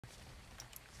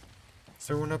Is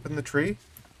there one up in the tree?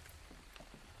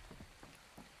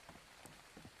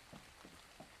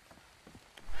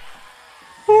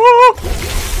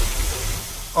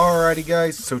 Alrighty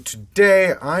guys, so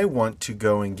today I want to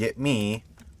go and get me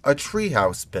a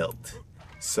treehouse built.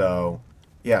 So,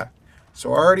 yeah.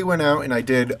 So I already went out and I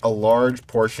did a large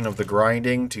portion of the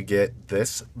grinding to get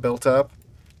this built up.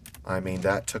 I mean,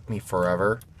 that took me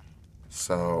forever.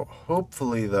 So,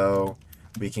 hopefully though,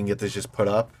 we can get this just put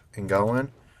up and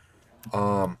going.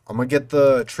 I'm gonna get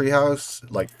the treehouse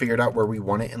like figured out where we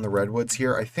want it in the redwoods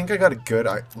here. I think I got a good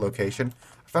location.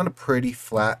 I found a pretty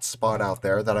flat spot out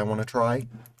there that I want to try.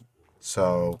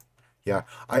 So, yeah.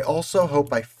 I also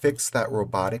hope I fixed that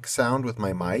robotic sound with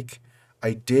my mic.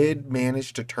 I did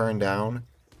manage to turn down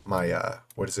my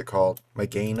what is it called? My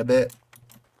gain a bit.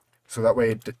 So that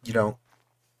way you don't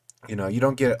you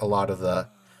don't get a lot of the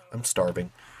I'm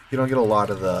starving. You don't get a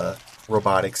lot of the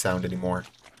robotic sound anymore.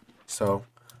 So,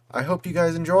 I hope you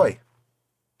guys enjoy.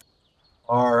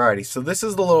 Alrighty, so this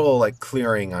is the little like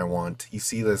clearing I want. You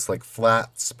see this like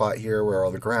flat spot here where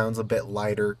all the ground's a bit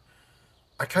lighter.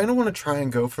 I kind of want to try and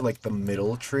go for like the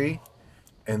middle tree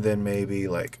and then maybe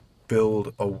like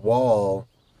build a wall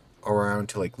around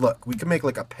to like, look, we could make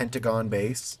like a pentagon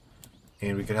base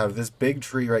and we could have this big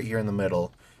tree right here in the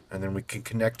middle and then we could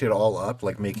connect it all up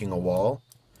like making a wall,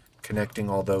 connecting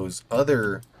all those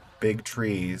other big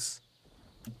trees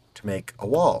to make a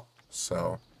wall.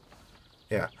 So,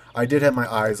 yeah. I did have my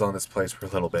eyes on this place for a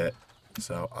little bit.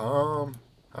 So, how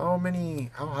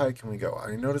high can we go?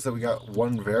 I noticed that we got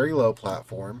one very low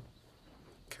platform.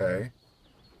 Okay.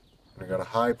 We got a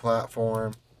high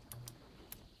platform.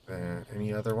 And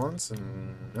any other ones?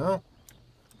 No.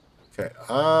 Okay.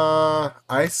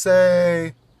 I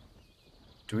say,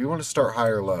 do we want to start high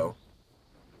or low?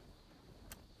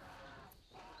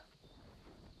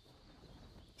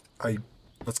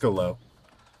 Let's go low.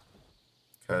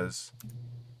 Because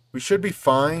we should be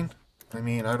fine. I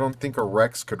mean, I don't think a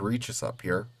Rex could reach us up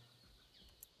here.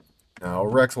 No, a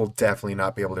Rex will definitely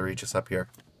not be able to reach us up here.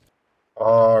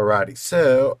 Alrighty,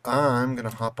 so I'm going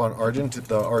to hop on the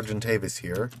Argentavis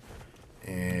here.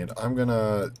 And I'm going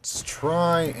to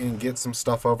try and get some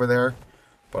stuff over there.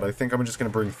 But I think I'm just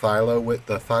going to bring Thylo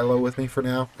with me for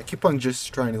now. I keep on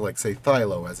just trying to like say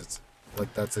Thylo as it's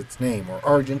like that's its name, or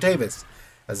Argentavis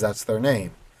as that's their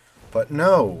name. But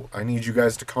no, I need you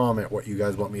guys to comment what you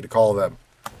guys want me to call them.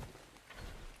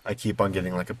 I keep on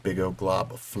getting like a big old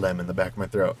glob of phlegm in the back of my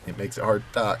throat. It makes it hard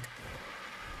to talk.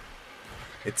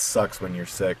 It sucks when you're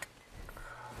sick.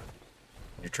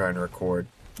 You're trying to record.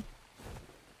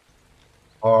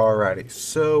 Alrighty,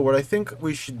 so what I think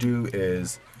we should do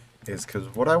is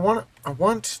because what I want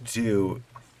to do,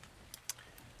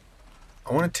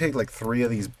 I want to take like 3 of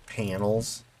these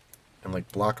panels and like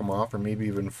block them off, or maybe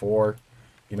even 4.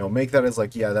 You know, make that as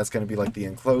like, yeah, that's going to be like the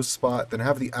enclosed spot. Then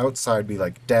have the outside be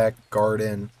like deck,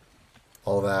 garden,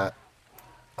 all that.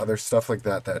 Other stuff like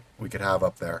that that we could have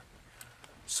up there.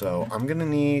 So I'm going to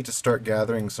need to start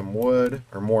gathering some wood,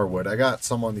 or more wood. I got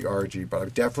some on the RG, but I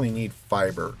definitely need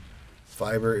fiber.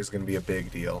 Fiber is going to be a big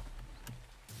deal.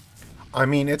 I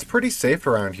mean, it's pretty safe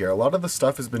around here. A lot of the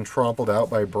stuff has been trampled out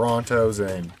by Brontos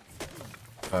and,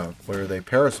 what are they,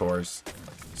 Parasaurs.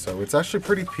 So it's actually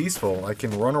pretty peaceful. I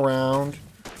can run around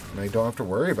and I don't have to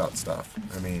worry about stuff.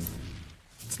 I mean,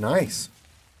 it's nice.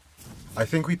 I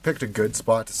think we picked a good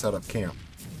spot to set up camp.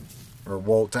 Or,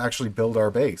 well, to actually build our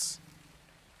base.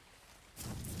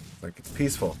 Like, it's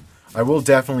peaceful. I will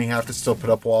definitely have to still put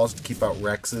up walls to keep out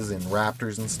Rexes and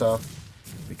Raptors and stuff.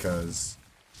 Because,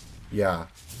 yeah,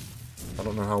 I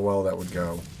don't know how well that would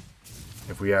go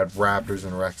if we had Raptors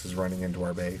and Rexes running into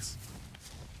our base.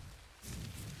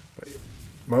 But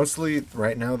mostly,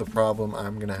 right now, the problem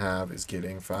I'm going to have is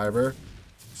getting fiber.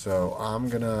 So I'm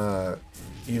going to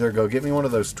either go get me one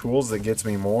of those tools that gets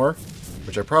me more,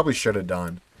 which I probably should have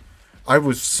done. I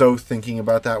was so thinking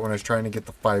about that when I was trying to get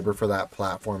the fiber for that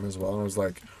platform as well. And I was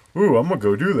like, ooh, I'm going to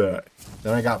go do that.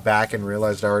 Then I got back and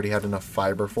realized I already had enough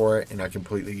fiber for it, and I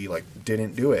completely, like,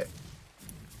 didn't do it.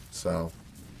 So.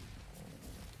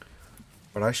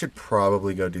 But I should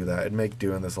probably go do that. It'd make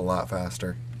doing this a lot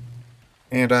faster.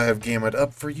 And I have gammed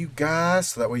up for you guys,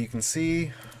 so that way you can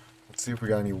see. Let's see if we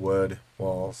got any wood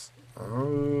walls.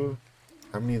 Oh,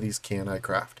 how many of these can I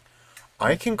craft?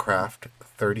 I can craft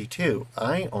 32.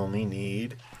 I only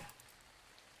need...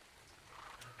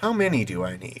 How many do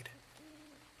I need?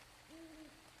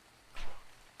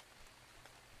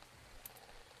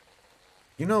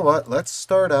 You know what? Let's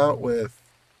start out with...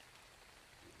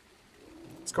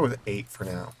 Let's go with 8 for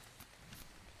now.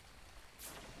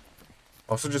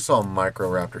 Also just saw a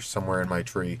Microraptor somewhere in my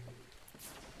tree.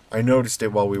 I noticed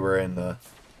it while we were in the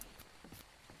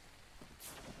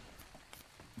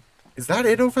Is that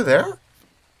it over there?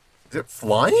 Is it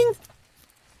flying?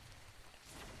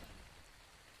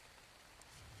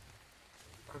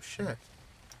 Oh shit.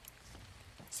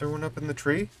 Is there one up in the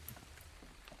tree?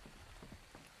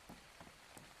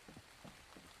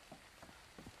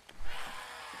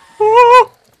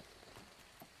 Oh!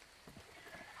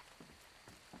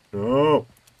 No.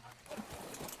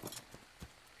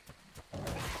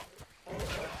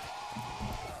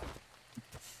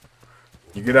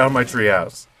 You get out of my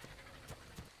treehouse.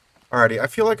 Alrighty, I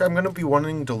feel like I'm going to be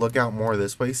wanting to look out more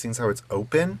this way, seeing how it's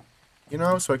open, you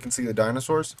know, so I can see the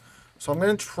dinosaurs. So I'm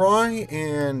going to try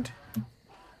and...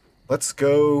 Let's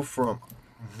go from...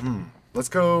 Let's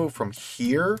go from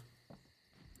here.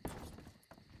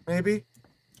 Maybe?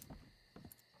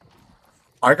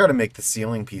 I got to make the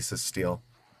ceiling pieces steel.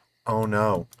 Oh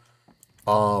no.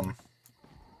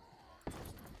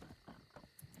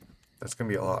 That's going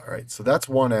to be a lot. Alright, so that's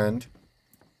one end.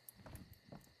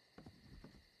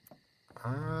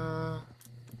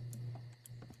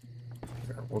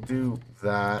 Here, we'll do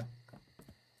that.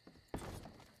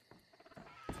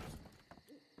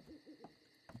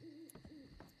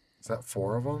 Is that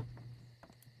 4 of them?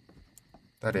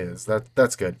 That is.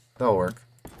 That's good. That'll work.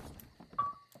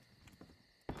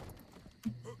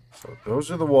 So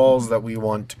those are the walls that we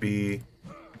want to be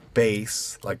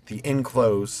base, like the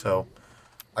enclosed. So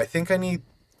I think I need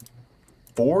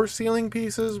 4 ceiling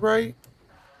pieces, right?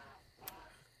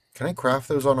 Can I craft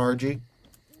those on RG?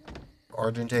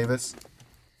 Argentavis?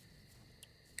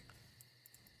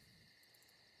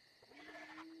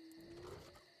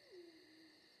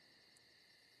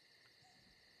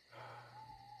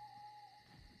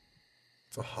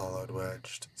 It's a hollowed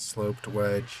wedge, sloped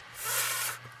wedge.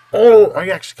 Oh, I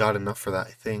actually got enough for that,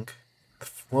 I think.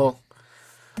 Well,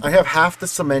 I have half the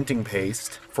cementing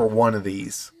paste for one of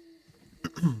these.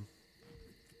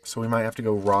 So we might have to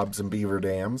go rob some beaver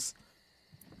dams.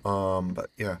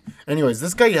 But yeah. Anyways,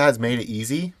 this guy has made it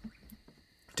easy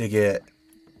to get,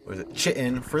 what is it,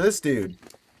 chitin for this dude.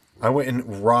 I went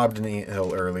and robbed an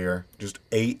anthill earlier. Just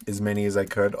ate as many as I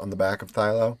could on the back of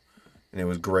Thilo. And it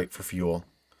was great for fuel.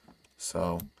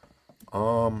 So,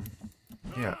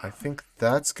 yeah, I think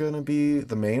that's going to be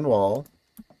the main wall.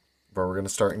 Where we're going to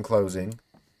start enclosing.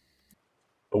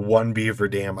 The one beaver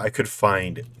dam I could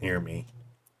find near me.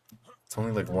 It's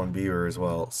only like 1 beaver as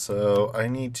well. So, I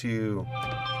need to...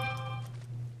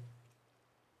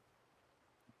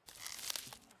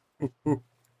 Ooh.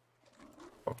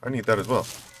 Oh, I need that as well.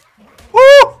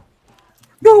 Oh!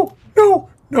 No! No!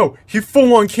 No! He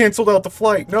full-on canceled out the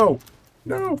flight! No!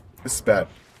 No! This is bad.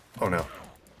 Oh no.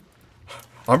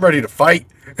 I'm ready to fight!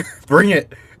 Bring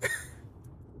it!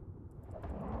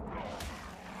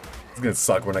 It's gonna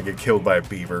suck when I get killed by a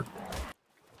beaver.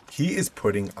 He is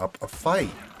putting up a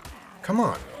fight. Come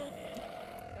on.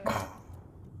 Oh.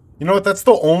 You know what? That's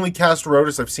the only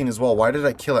Castrorodus I've seen as well. Why did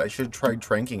I kill it? I should have tried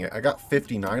tranking it. I got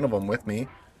 59 of them with me.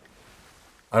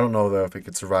 I don't know, though, if it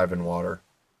could survive in water.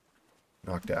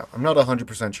 Knocked out. I'm not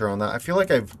 100% sure on that. I feel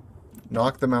like I've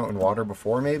knocked them out in water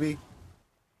before, maybe?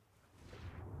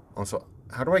 Also,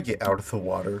 how do I get out of the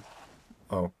water?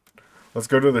 Oh. Let's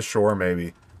go to the shore,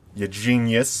 maybe. You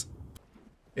genius.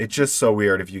 It's just so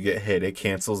weird if you get hit. It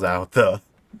cancels out the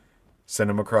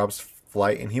Cinnamocrop's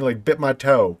flight. And he, like, bit my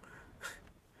toe.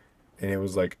 And it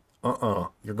was like,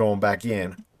 you're going back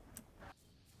in.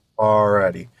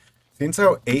 Alrighty. Since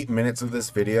how 8 minutes of this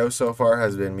video so far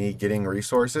has been me getting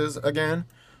resources again,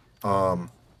 I'm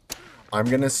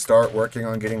going to start working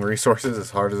on getting resources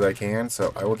as hard as I can,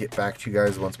 so I will get back to you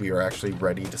guys once we are actually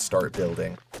ready to start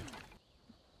building.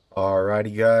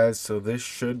 Alrighty guys, so this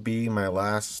should be my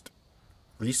last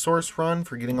resource run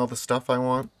for getting all the stuff I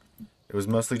want. It was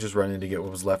mostly just running to get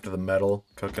what was left of the metal,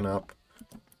 cooking up,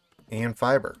 and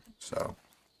fiber. So,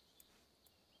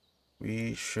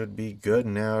 we should be good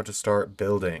now to start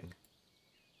building.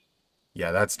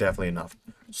 Yeah, that's definitely enough.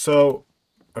 So,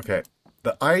 okay,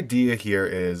 the idea here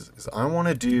is I want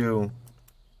to do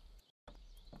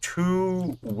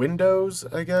 2 windows,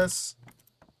 I guess,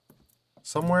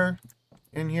 somewhere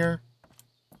in here.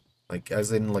 Like,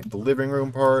 as in, like, the living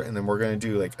room part, and then we're going to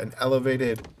do, like, an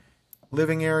elevated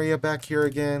living area back here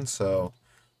again. So,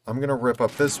 I'm going to rip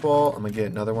up this wall. I'm going to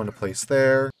get another one to place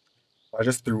there. I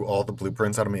just threw all the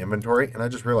blueprints out of my inventory, and I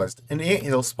just realized an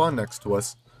anthill spawned next to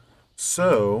us.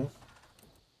 So,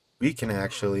 we can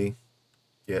actually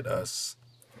get us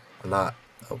a lot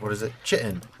of, what is it?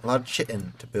 Chitin. A lot of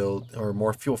chitin to build, or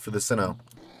more fuel for the Sinnoh.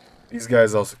 These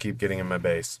guys also keep getting in my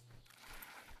base.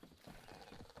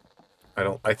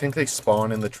 I think they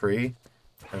spawn in the tree,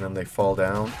 and then they fall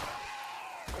down.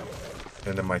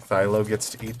 And then my Thilo gets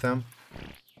to eat them.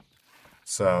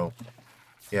 So,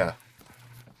 yeah.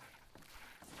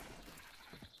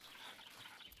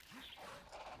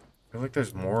 I feel like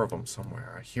there's more of them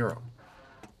somewhere. I hear them.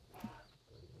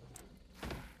 I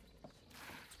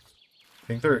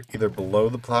think they're either below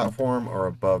the platform or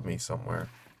above me somewhere.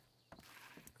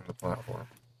 On the platform.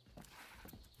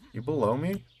 You below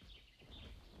me?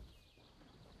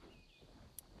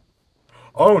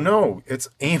 Oh no! It's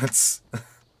ants!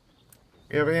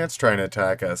 We have ants trying to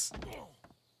attack us.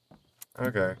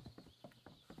 Okay.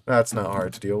 That's not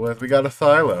hard to deal with. We got a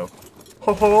Thylo.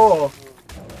 Ho ho!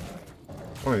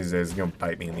 One of these days he's gonna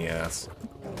bite me in the ass.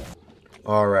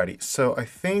 Alrighty, so I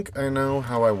think I know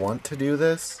how I want to do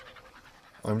this.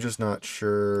 I'm just not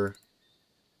sure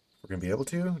we're gonna be able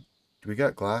to. Do we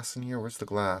got glass in here? Where's the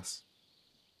glass?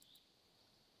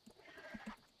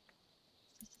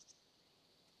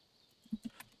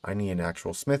 I need an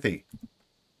actual smithy.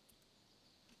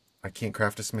 I can't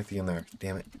craft a smithy in there.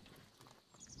 Damn it.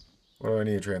 What do I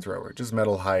need to transfer over? Just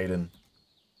metal, hide, and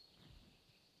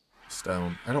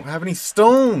stone. I don't have any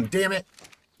stone! Damn it!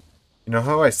 You know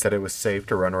how I said it was safe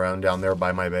to run around down there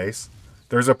by my base?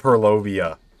 There's a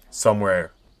Purlovia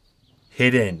somewhere.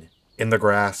 Hidden in the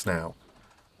grass now.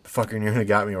 The fucker nearly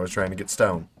got me when I was trying to get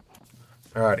stone.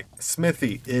 Alrighty.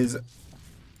 Smithy is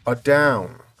a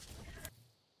down.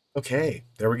 Okay,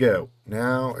 there we go.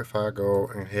 Now if I go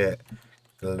and hit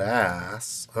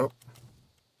glass. Oh.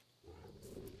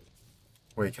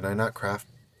 Wait, can I not craft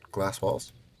glass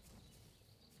walls?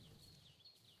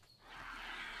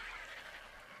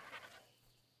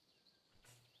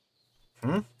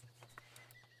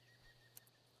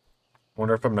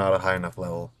 Wonder if I'm not a high enough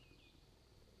level.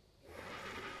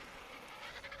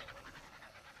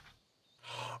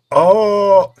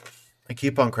 Oh! I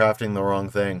keep on crafting the wrong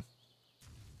thing.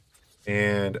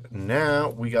 And now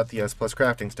we got the S+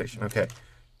 crafting station. Okay.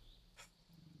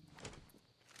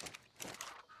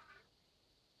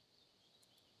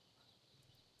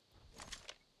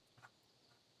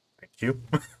 Thank you.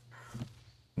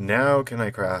 Now can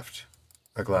I craft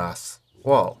a glass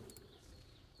wall?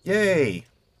 Yay!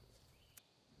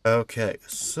 Okay,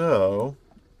 so...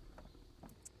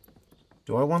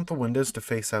 do I want the windows to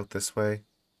face out this way?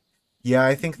 Yeah,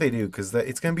 I think they do, because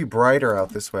it's going to be brighter out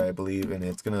this way, I believe, and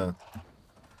it's going to...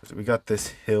 we got this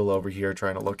hill over here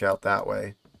trying to look out that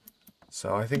way.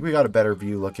 So I think we got a better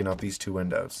view looking out these two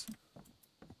windows.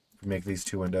 If we make these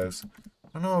two windows. I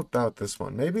don't know about this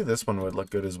one. Maybe this one would look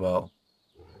good as well.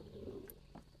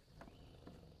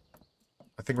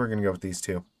 I think we're going to go with these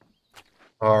two.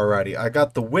 Alrighty, I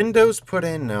got the windows put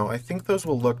in now. I think those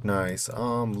will look nice.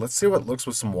 Let's see what looks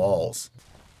with some walls.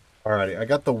 Alrighty, I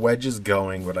got the wedges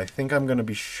going, but I think I'm going to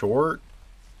be short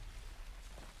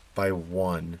by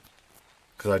one.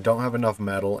 Because I don't have enough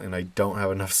metal and I don't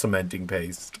have enough cementing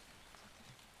paste.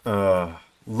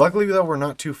 Luckily though, we're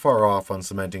not too far off on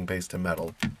cementing paste and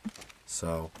metal.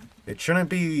 So, it shouldn't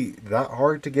be that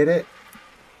hard to get it.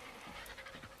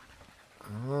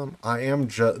 I am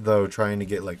though trying to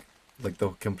get like the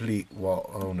complete wall.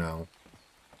 Oh no.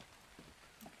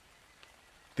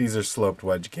 These are sloped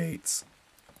wedge gates.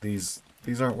 These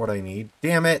aren't what I need.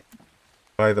 Damn it!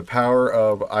 By the power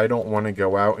of I don't want to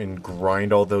go out and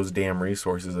grind all those damn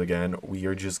resources again, we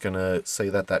are just gonna say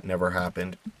that that never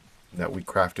happened. That we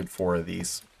crafted 4 of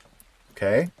these.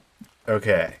 Okay?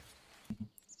 Okay.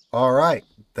 Alright.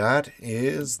 That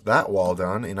is that wall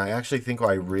done, and I actually think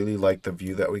I really like the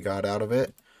view that we got out of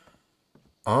it.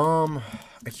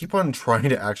 I keep on trying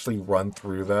to actually run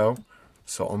through, though.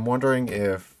 So I'm wondering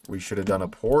if we should have done a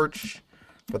porch.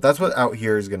 But that's what out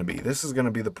here is going to be. This is going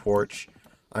to be the porch.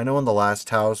 I know in the last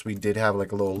house we did have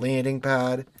like a little landing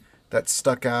pad that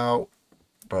stuck out.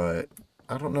 But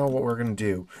I don't know what we're going to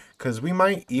do. Because we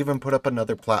might even put up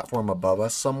another platform above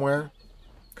us somewhere.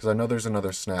 Because I know there's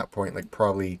another snap point. Like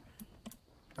probably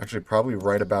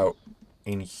right about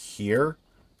in here.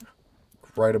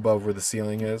 Right above where the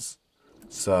ceiling is.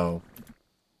 So,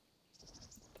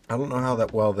 I don't know how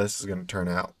that well this is going to turn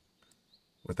out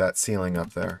with that ceiling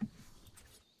up there.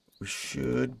 We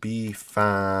should be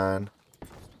fine.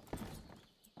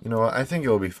 You know what? I think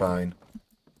it'll be fine.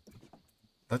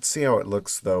 Let's see how it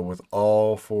looks, though, with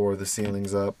all 4 of the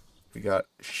ceilings up. We got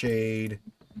shade.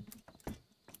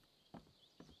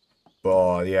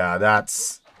 Oh, yeah,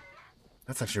 that's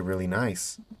actually really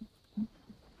nice.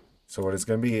 So what it's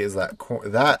going to be is that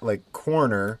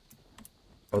corner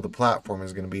of the platform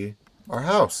is going to be our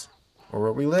house, or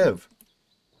where we live.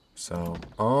 So,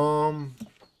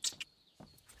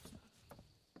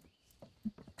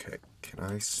 okay, can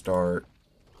I start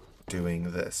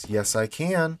doing this? Yes, I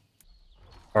can.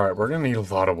 Alright, we're going to need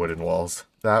a lot of wooden walls.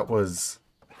 That was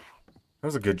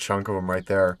a good chunk of them right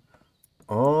there.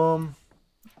 What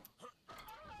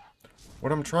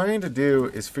I'm trying to do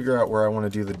is figure out where I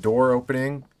want to do the door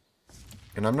opening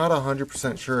And I'm not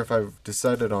 100% sure if I've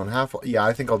decided on half. Yeah,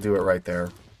 I think I'll do it right there.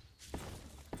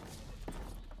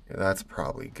 Yeah, that's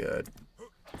probably good.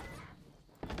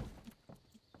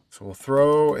 So we'll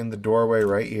throw in the doorway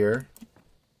right here.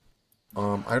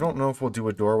 I don't know if we'll do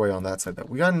a doorway on that side.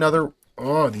 We got another...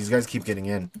 Oh, these guys keep getting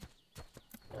in.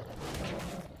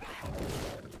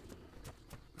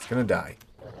 It's gonna die.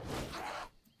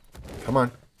 Come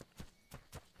on.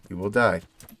 You will die.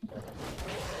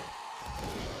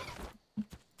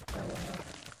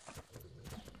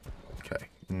 Okay,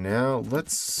 now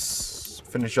let's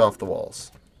finish off the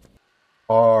walls.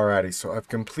 Alrighty, so I've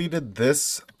completed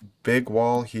this big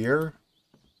wall here.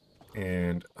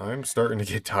 And I'm starting to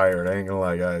get tired, I ain't gonna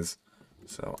lie, guys.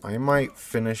 So I might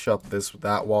finish up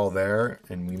that wall there,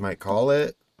 and we might call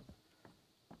it.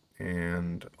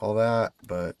 And all that,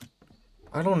 but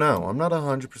I don't know. I'm not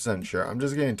 100% sure. I'm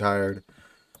just getting tired.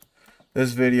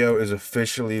 This video is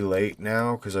officially late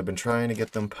now because I've been trying to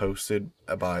get them posted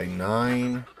by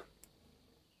 9.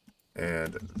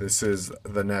 And this is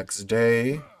the next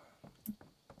day.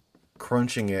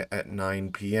 Crunching it at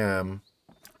 9 p.m.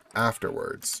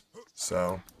 afterwards.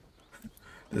 So,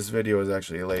 this video was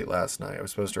actually late last night. I was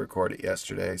supposed to record it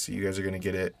yesterday, so you guys are going to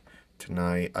get it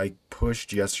tonight. I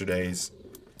pushed yesterday's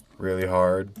really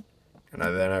hard, and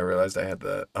then I realized I had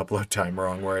the upload time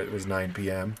wrong where it was 9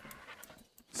 p.m.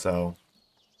 So,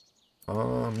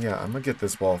 yeah, I'm going to get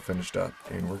this wall finished up,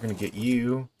 and we're going to get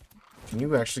you. Can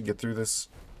you actually get through this?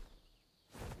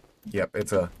 Yep,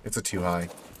 it's a too high.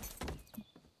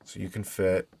 So you can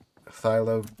fit.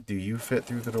 Thylo, do you fit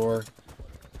through the door?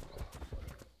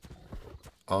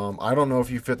 I don't know if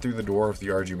you fit through the door if the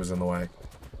RG was in the way.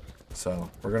 So,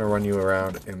 we're going to run you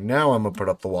around, and now I'm going to put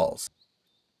up the walls.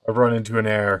 I've run into an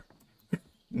error.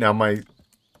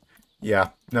 Yeah,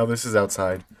 now this is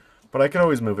outside. But I can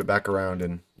always move it back around,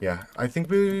 and yeah. I think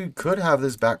we could have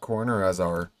this back corner as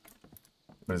our,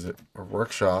 what is it, our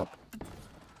workshop.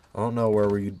 I don't know where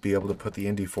we'd be able to put the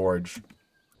indie forge.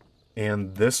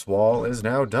 And this wall is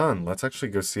now done. Let's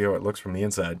actually go see how it looks from the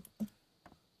inside.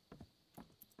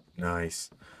 Nice.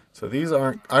 So these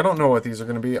aren't... I don't know what these are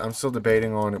going to be. I'm still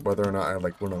debating on whether or not I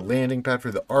want a landing pad for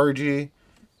the RG.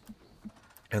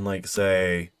 And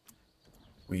say...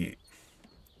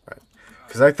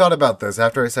 Because I thought about this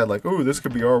after I said ooh, this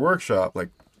could be our workshop.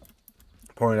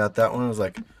 Pointed out that one. I was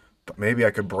like, but maybe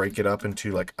I could break it up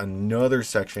into another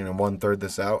section and 1/3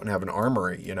 this out and have an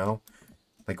armory, you know?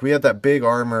 We had that big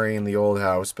armory in the old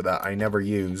house, but that I never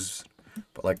used.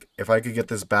 But, if I could get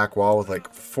this back wall with,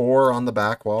 4 on the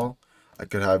back wall, I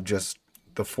could have just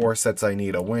the 4 sets I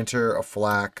need. A winter, a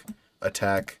flak, a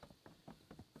tech,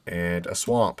 and a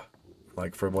swamp.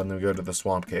 For when we go to the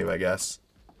swamp cave, I guess.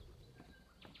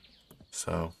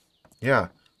 So, yeah.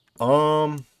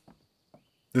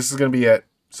 This is going to be it.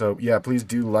 So, yeah, please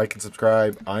do like and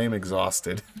subscribe. I am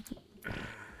exhausted.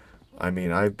 I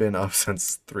mean, I've been up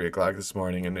since 3 o'clock this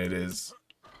morning, and it is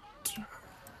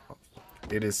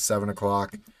 7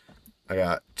 o'clock. I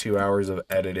got 2 hours of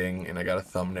editing, and I got a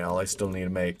thumbnail I still need to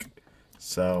make.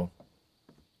 So,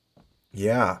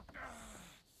 yeah.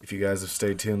 If you guys have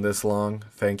stayed tuned this long,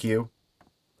 thank you.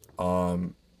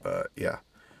 But, yeah.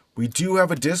 We do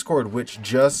have a Discord, which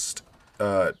just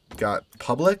got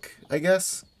public, I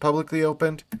guess. Publicly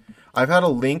opened. I've had a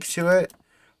link to it,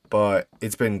 but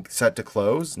it's been set to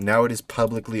close. Now it is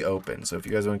publicly open. So if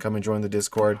you guys want to come and join the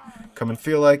Discord, come and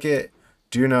feel like it.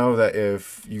 Do know that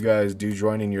if you guys do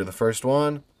join and you're the first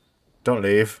one, don't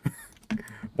leave.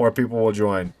 More people will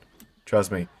join.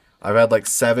 Trust me. I've had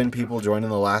 7 people join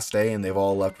in the last day, and they've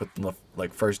all left within the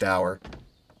first hour.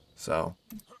 So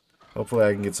hopefully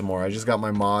I can get some more. I just got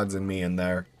my mods and me in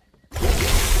there.